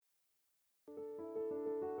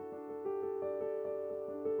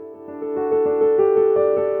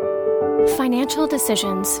Financial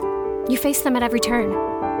decisions. You face them at every turn.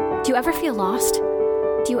 Do you ever feel lost?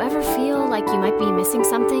 Do you ever feel like you might be missing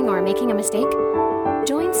something or making a mistake?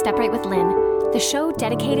 Join Stepright with Lynn, the show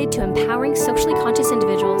dedicated to empowering socially conscious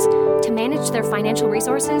individuals to manage their financial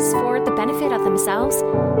resources for the benefit of themselves,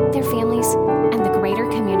 their families, and the greater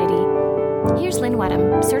community. Here's Lynn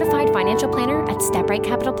Wedham, certified financial planner at Stepright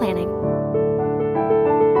Capital Planning.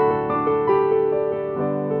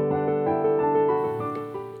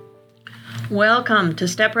 Welcome to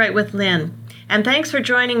Stepright with Lynn, and thanks for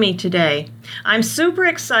joining me today. I'm super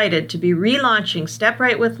excited to be relaunching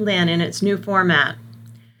Stepright with Lynn in its new format.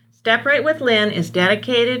 Stepright with Lynn is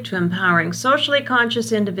dedicated to empowering socially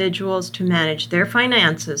conscious individuals to manage their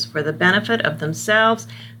finances for the benefit of themselves,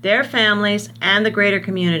 their families, and the greater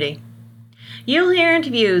community. You'll hear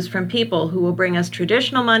interviews from people who will bring us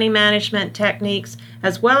traditional money management techniques,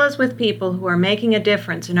 as well as with people who are making a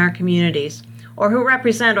difference in our communities, or who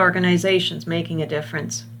represent organizations making a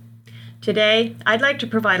difference. Today, I'd like to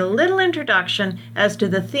provide a little introduction as to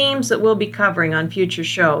the themes that we'll be covering on future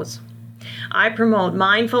shows. I promote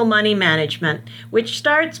mindful money management, which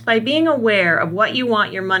starts by being aware of what you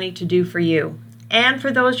want your money to do for you, and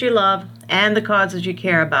for those you love, and the causes you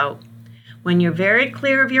care about. When you're very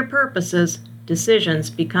clear of your purposes, decisions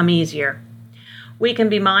become easier. We can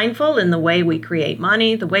be mindful in the way we create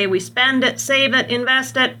money, the way we spend it, save it,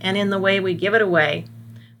 invest it, and in the way we give it away.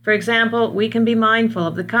 For example, we can be mindful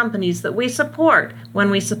of the companies that we support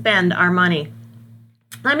when we spend our money.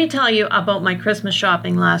 Let me tell you about my Christmas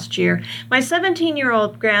shopping last year. My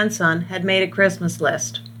 17-year-old grandson had made a Christmas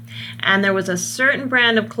list, and there was a certain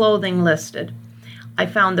brand of clothing listed. I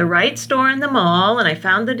found the right store in the mall, and I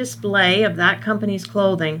found the display of that company's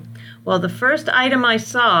clothing. Well, the first item I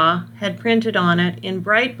saw had printed on it in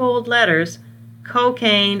bright bold letters,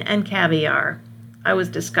 cocaine and caviar. I was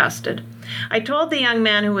disgusted. I told the young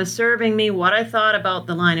man who was serving me what I thought about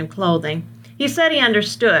the line of clothing. He said he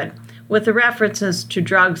understood, with the references to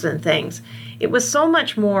drugs and things. It was so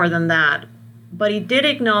much more than that, but he did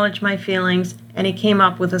acknowledge my feelings, and he came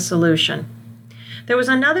up with a solution. There was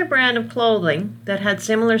another brand of clothing that had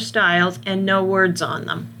similar styles and no words on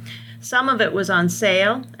them. Some of it was on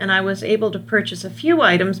sale, and I was able to purchase a few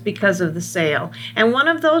items because of the sale, and one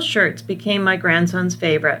of those shirts became my grandson's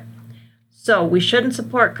favorite. So we shouldn't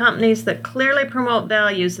support companies that clearly promote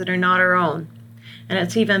values that are not our own. And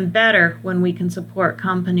it's even better when we can support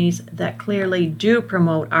companies that clearly do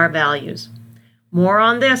promote our values. More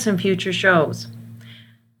on this in future shows.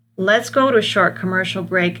 Let's go to a short commercial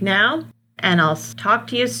break now, and I'll talk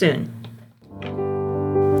to you soon.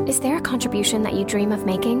 Is there a contribution that you dream of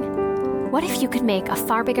making? What if you could make a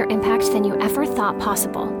far bigger impact than you ever thought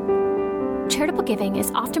possible? Charitable giving is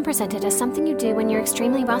often presented as something you do when you're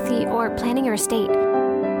extremely wealthy or planning your estate.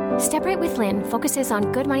 Stepright with Lynn focuses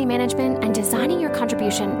on good money management and designing your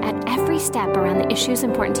contribution at every step around the issues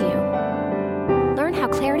important to you. Learn how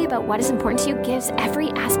clarity about what is important to you gives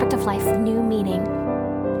every aspect of life new meaning.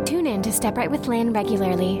 Tune in to Stepright with Lynn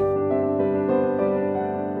regularly.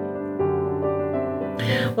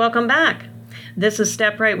 Welcome back. This is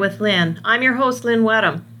Stepright with Lynn. I'm your host, Lynn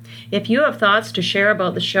Wedham. If you have thoughts to share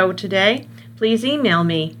about the show today, please email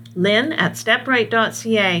me,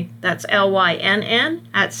 lynn@stepright.ca. That's Lynn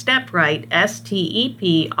at Stepright,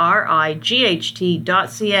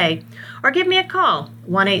 Stepright.ca. Or give me a call,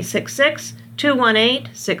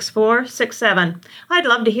 1-866-218-6467. I'd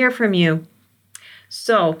love to hear from you.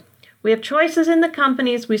 So, we have choices in the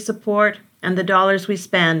companies we support and the dollars we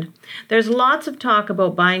spend. There's lots of talk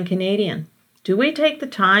about buying Canadian. Do we take the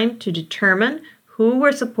time to determine who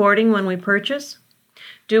we're supporting when we purchase?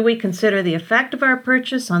 Do we consider the effect of our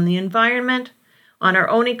purchase on the environment, on our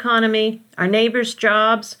own economy, our neighbors'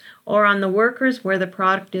 jobs, or on the workers where the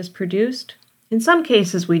product is produced? In some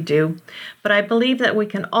cases we do, but I believe that we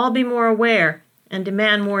can all be more aware and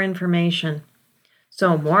demand more information.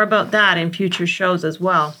 So more about that in future shows as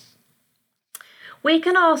well. We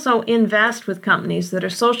can also invest with companies that are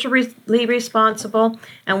socially responsible,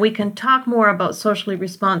 and we can talk more about socially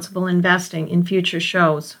responsible investing in future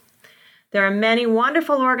shows. There are many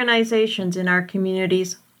wonderful organizations in our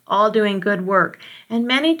communities, all doing good work, and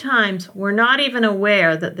many times we're not even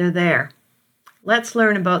aware that they're there. Let's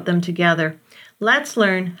learn about them together. Let's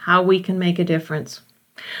learn how we can make a difference.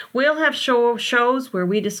 We'll have shows where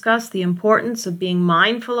we discuss the importance of being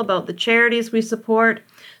mindful about the charities we support.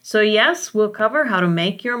 So yes, we'll cover how to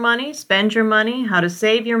make your money, spend your money, how to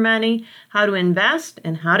save your money, how to invest,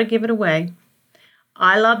 and how to give it away.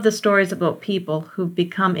 I love the stories about people who've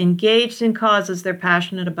become engaged in causes they're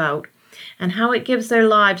passionate about and how it gives their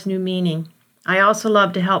lives new meaning. I also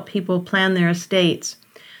love to help people plan their estates.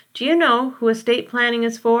 Do you know who estate planning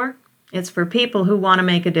is for? It's for people who want to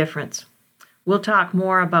make a difference. We'll talk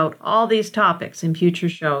more about all these topics in future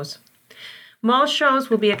shows. Most shows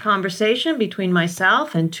will be a conversation between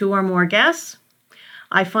myself and 2 or more guests.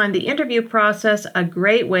 I find the interview process a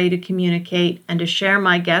great way to communicate and to share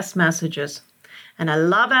my guests' messages. And I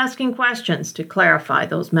love asking questions to clarify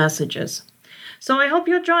those messages. So I hope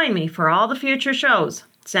you'll join me for all the future shows.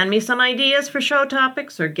 Send me some ideas for show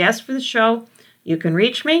topics or guests for the show. You can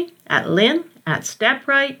reach me at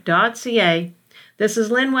lynn@stepright.ca. This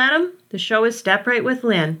is Lynn Wedham. The show is Stepright with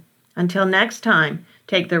Lynn. Until next time,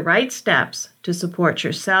 take the right steps to support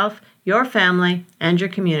yourself, your family, and your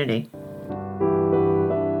community.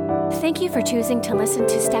 Thank you for choosing to listen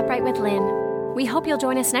to Stepright with Lynn. We hope you'll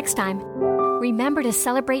join us next time. Remember to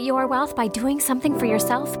celebrate your wealth by doing something for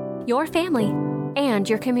yourself, your family, and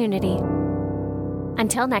your community.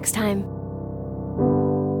 Until next time.